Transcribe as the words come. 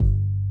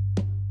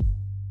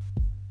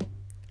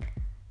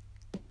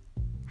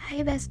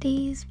Hey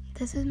besties,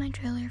 this is my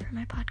trailer for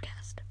my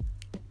podcast.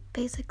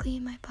 Basically,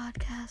 my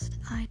podcast,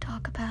 I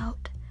talk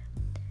about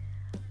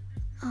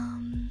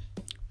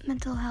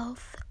mental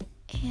health,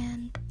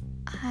 and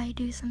I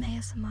do some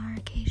ASMR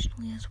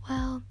occasionally as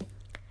well,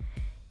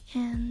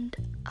 and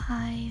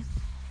I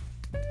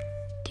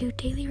do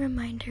daily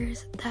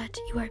reminders that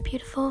you are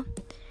beautiful,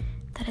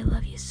 that I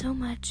love you so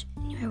much,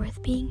 and you are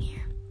worth being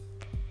here,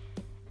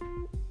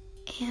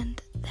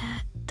 and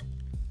that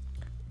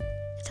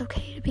it's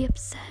okay to be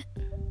upset.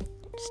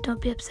 Just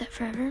don't be upset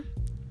forever.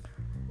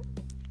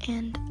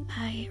 And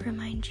I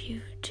remind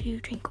you to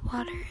drink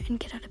water and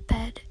get out of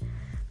bed.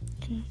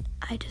 And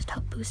I just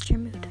help boost your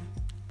mood.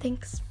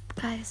 Thanks,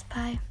 guys.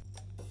 Bye.